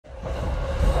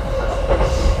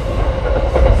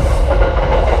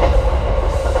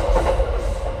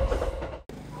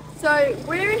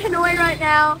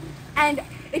now, and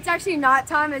it's actually night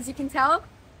time, as you can tell.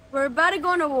 We're about to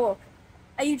go on a walk.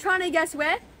 Are you trying to guess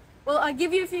where? Well, I'll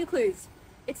give you a few clues.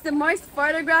 It's the most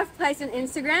photographed place on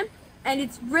Instagram, and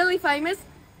it's really famous,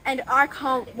 and I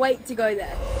can't wait to go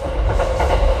there.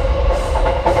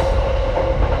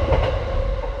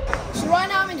 So right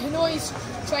now I'm in Hanoi's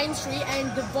train street, and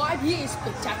the vibe here is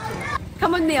spectacular.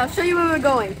 Come with me, I'll show you where we're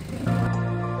going.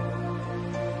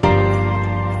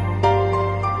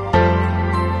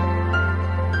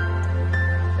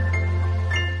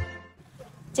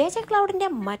 JJ ക്ലൗഡിൻ്റെ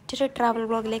മറ്റൊരു travel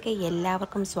വ്ളോഗിലേക്ക്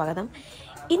എല്ലാവർക്കും സ്വാഗതം.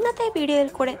 ഇന്നത്തെ വീഡിയോയിൽ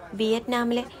കൂടെ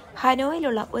വിയറ്റ്നാമിലെ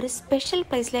ഹനോയിലുള്ള ഒരു special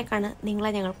പ്ലേസിലേക്കാണ്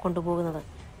നിങ്ങളെ ഞങ്ങൾ കൊണ്ടുപോകുന്നത്.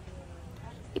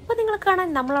 ഇപ്പോൾ നിങ്ങൾ കാണാൻ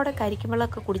നമ്മളവിടെ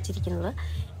കരിക്കുമ്പളൊക്കെ കുടിച്ചിരിക്കുന്നത്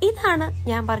ഇതാണ്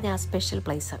ഞാൻ പറഞ്ഞ ആ സ്പെഷ്യൽ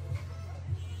പ്ലേസ്.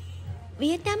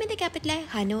 വിയറ്റ്നാമിൻ്റെ ക്യാപിറ്റലായ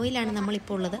ഹനോയിലാണ്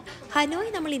നമ്മളിപ്പോൾ ഉള്ളത്.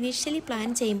 ഹനോയ് നമ്മൾ ഇനീഷ്യലി പ്ലാൻ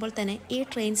ചെയ്യുമ്പോൾ തന്നെ ഈ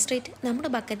ട്രെയിൻ സ്ട്രീറ്റ്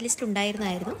നമ്മുടെ bucket list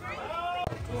ഉണ്ടായിരുന്നായിരുന്നു.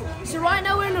 So right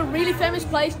now we're in a really famous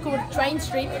place called Train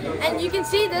Street, and you can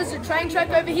see there's a train track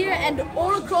over here, and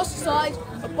all across the sides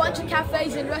a bunch of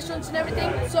cafes and restaurants and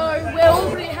everything, so we're all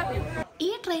really happy. ഈ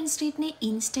train സ്ട്രീറ്റിനെ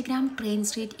Instagram train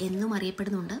street എന്നും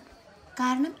അറിയപ്പെടുന്നുണ്ട്.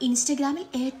 കാരണം ഇൻസ്റ്റഗ്രാമിൽ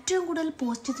ഏറ്റവും കൂടുതൽ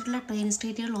post ചെയ്തിട്ടുള്ള train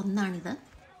സ്ട്രീറ്റുകളിൽ ഒന്നാണിത്.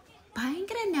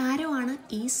 ഭയങ്കര നാരോ ആണ്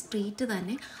ഈ സ്ട്രീറ്റ്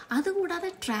തന്നെ.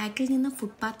 അതുകൂടാതെ ട്രാക്കിൽ നിന്ന്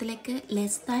ഫുട്പാത്തിലേക്ക്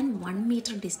ലെസ് ദാൻ 1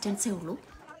 മീറ്റർ ഡിസ്റ്റൻസേ ഉള്ളൂ.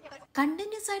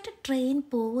 കണ്ടിന്യൂസ് ആയിട്ട് ട്രെയിൻ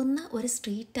പോകുന്ന ഒരു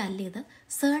സ്ട്രീറ്റ് അല്ല ഇത്.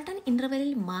 സർട്ടൺ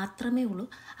ഇൻ്റർവെല്ലിൽ മാത്രമേ ഉള്ളൂ.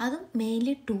 അതും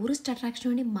മെയിൻലി ടൂറിസ്റ്റ് അട്രാക്ഷന്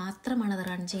വേണ്ടി മാത്രമാണ് അത്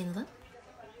റൺ ചെയ്യുന്നത്.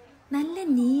 നല്ല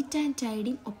നീറ്റ് ആൻഡ്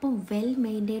ടൈഡിയും ഒപ്പം വെൽ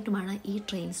മെയിൻറ്റൈൻഡുമാണ് ഈ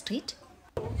train street.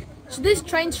 So this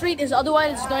train street is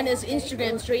otherwise known as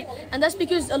Instagram Street, and that's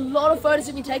because a lot of photos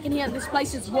have been taken here, and this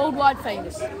place is worldwide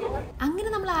famous. അങ്ങനെ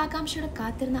നമ്മൾ ആകാംക്ഷയോടെ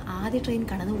കാത്തിരുന്ന ആദ്യ train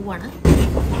കടന്നു പോവാണ്.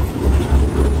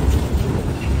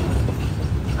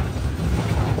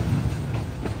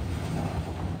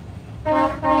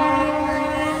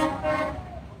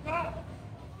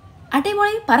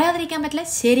 അടിപൊളി പറയാതിരിക്കാൻ പറ്റില്ല,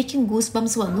 ശരിക്കും ഗൂസ്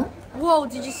ബംസ് വന്നു. Whoa,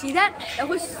 did you see that? That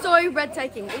was so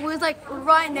breathtaking. It was like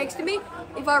right next to me.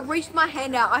 If I reached my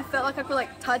hand out, I felt like I could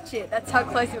like touch it. That's how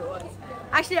close it was.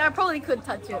 Actually, I probably could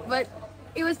touch it, but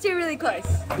it was still really close.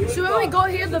 So when we got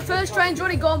here, the first train's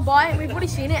already gone by, and we've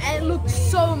already seen it, and it looked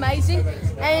so amazing.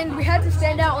 And we had to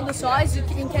stand out on the sides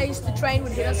in case the train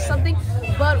would hit us or something.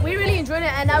 But we really enjoyed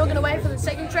it, and now we're going to wait for the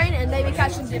second train and maybe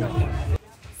catch some dinner.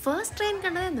 First train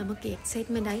കണ്ടത് നമുക്ക്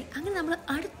excitement ആയി. അങ്ങനെ നമ്മൾ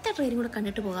അടുത്ത train കൂടെ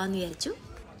കണ്ടിട്ട് പോകാമെന്ന് വിചാരിച്ചു.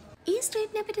 ഈ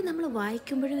സ്ട്രീറ്റിനെ പറ്റി നമ്മൾ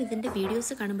വായിക്കുമ്പോഴും ഇതിൻ്റെ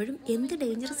വീഡിയോസ് കാണുമ്പോഴും എന്ത്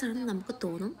ഡേഞ്ചറസ് ആണെന്ന് നമുക്ക്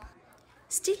തോന്നും.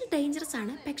 സ്റ്റിൽ ഡേഞ്ചറസ്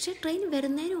ആണ്. പക്ഷേ ട്രെയിൻ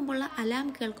വരുന്നതിന് മുമ്പുള്ള അലാം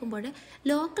കേൾക്കുമ്പോൾ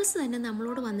ലോക്കൽസ് തന്നെ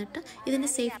നമ്മളോട് വന്നിട്ട് ഇതിൻ്റെ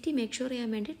സേഫ്റ്റി മേക്ക് ഷുവർ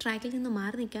ചെയ്യാൻ വേണ്ടി ട്രാക്കിൽ നിന്ന്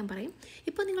മാറി നിൽക്കാൻ പറയും.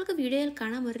 ഇപ്പോൾ നിങ്ങൾക്ക് വീഡിയോയിൽ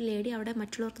കാണാം ഒരു ലേഡി അവിടെ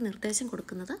മറ്റുള്ളവർക്ക് നിർദ്ദേശം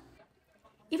കൊടുക്കുന്നത്.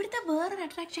 ഇവിടുത്തെ വേറൊരു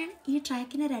അട്രാക്ഷനാണ് ഈ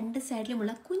ട്രാക്കിൻ്റെ 2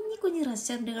 സൈഡിലുമുള്ള കുഞ്ഞു കുഞ്ഞു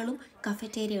റെസ്റ്റോറൻറ്റുകളും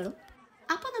കഫറ്റേരിയകളും.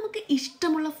 അപ്പോൾ നമുക്ക്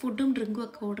ഇഷ്ടമുള്ള ഫുഡും ഡ്രിങ്കും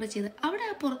ഒക്കെ ഓർഡർ ചെയ്ത് അവിടെ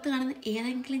ആ പുറത്ത് കാണുന്ന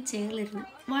ഏതെങ്കിലും ചെയറിലിരുന്ന്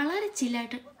വളരെ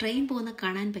ചില്ലായിട്ട് ട്രെയിൻ പോകുന്ന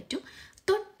കാണാൻ പറ്റും.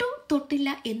 തൊട്ടില്ല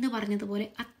എന്ന് പറഞ്ഞതുപോലെ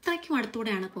അത്രയ്ക്കും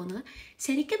അടുത്തൂടെയാണ് പോകുന്നത്.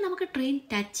 ശരിക്കും നമുക്ക് ട്രെയിൻ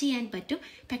ടച്ച് ചെയ്യാൻ പറ്റും,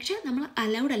 പക്ഷേ നമ്മൾ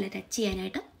അലൗഡ് അല്ല ടച്ച്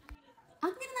ചെയ്യാനായിട്ട്.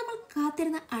 അങ്ങനെ നമ്മൾ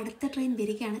കാത്തിരുന്ന അടുത്ത ട്രെയിൻ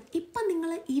വരികയാണ്. ഇപ്പം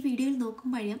നിങ്ങൾ ഈ വീഡിയോയിൽ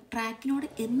നോക്കുമ്പോഴേ ട്രാക്കിനോട്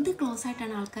എന്ത് ക്ലോസ്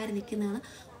ആയിട്ടാണ് ആൾക്കാർ നിൽക്കുന്നതെന്ന്.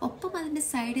 ഒപ്പം അതിൻ്റെ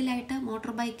സൈഡിലായിട്ട്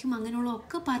മോട്ടോർ ബൈക്കും അങ്ങനെയുള്ള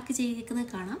ഒക്കെ പാർക്ക് ചെയ്തിരിക്കുന്നത്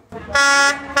കാണാം.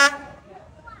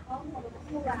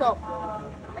 Stop.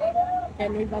 Okay,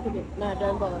 move back a bit. No,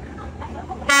 don't bother.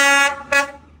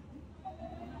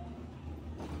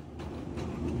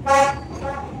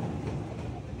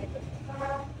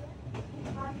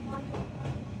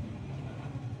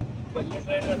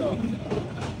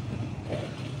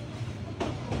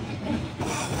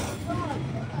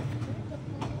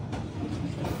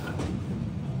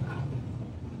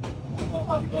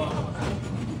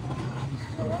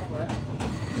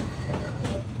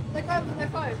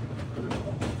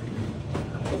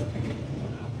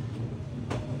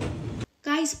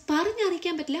 Guys,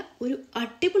 പറഞ്ഞറിയിക്കാൻ പറ്റില്ല, ഒരു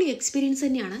അടിപൊളി എക്സ്പീരിയൻസ്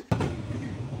തന്നെയാണ്.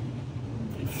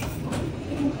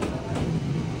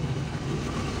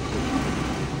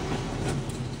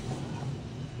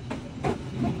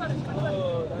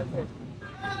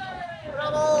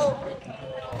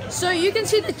 So you can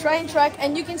see the train track,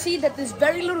 and you can see that there's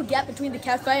very little gap between the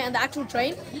cafe and the actual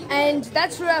train, and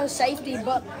that's for our safety,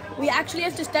 but we actually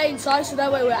have to stay inside so that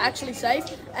way we're actually safe,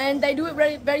 and they do it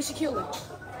very, very securely.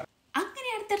 അങ്ങനെ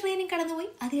അടുത്ത ട്രെയിനിൽ കടന്നുപോയി.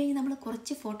 അത് കഴിഞ്ഞ് നമ്മൾ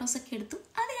കുറച്ച് ഫോട്ടോസൊക്കെ എടുത്തു.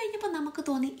 അത് കഴിഞ്ഞപ്പോൾ നമുക്ക്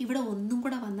തോന്നി ഇവിടെ ഒന്നും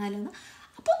കൂടെ വന്നാലോന്ന്.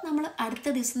 അപ്പോൾ നമ്മൾ അടുത്ത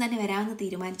ദിവസം തന്നെ വരാമെന്ന്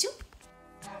തീരുമാനിച്ചു.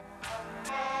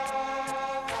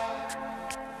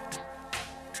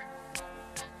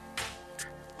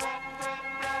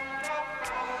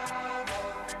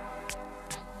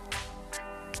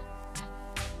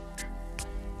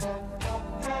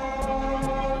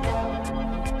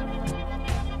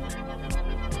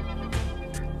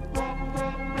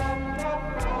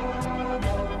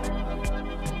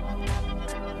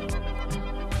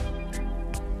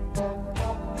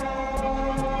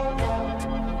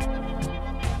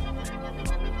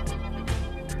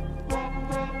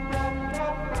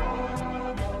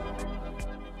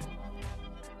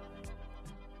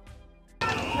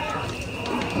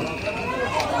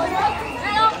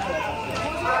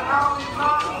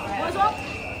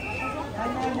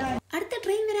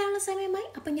 പോകാനുള്ള സമയമായി.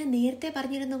 അപ്പം ഞാൻ നേരത്തെ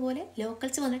പറഞ്ഞിരുന്ന പോലെ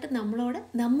ലോക്കൽസ് വന്നിട്ട് നമ്മളോട്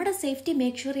നമ്മുടെ സേഫ്റ്റി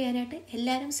മേക്ക് ഷുവർ ചെയ്യാനായിട്ട്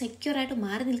എല്ലാവരും സെക്യൂർ ആയിട്ട്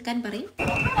മാറി നിൽക്കാൻ പറയും.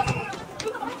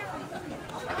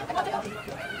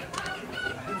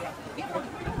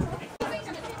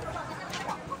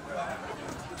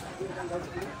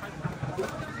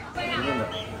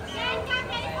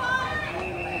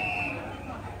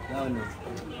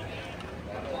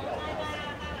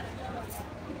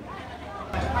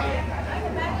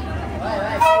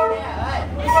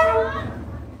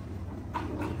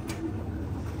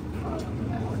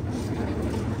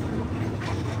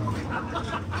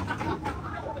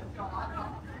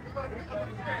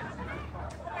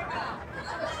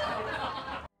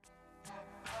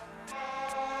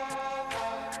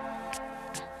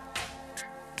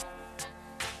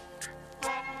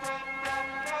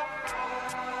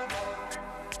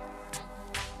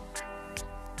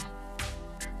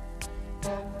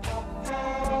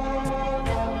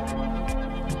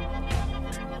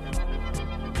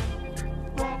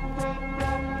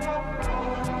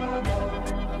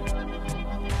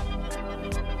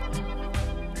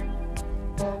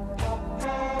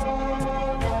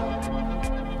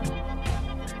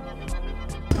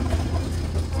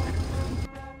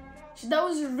 That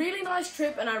was a really nice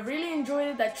trip and I really enjoyed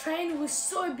it. That train was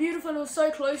so beautiful and it was so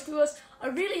close to us. I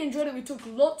really enjoyed it. We took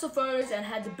lots of photos and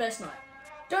had the best night.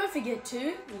 Don't forget to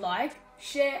like,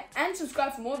 share and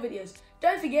subscribe for more videos.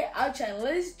 Don't forget our channel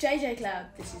is JJ Cloud.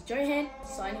 This is Johan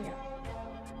signing out.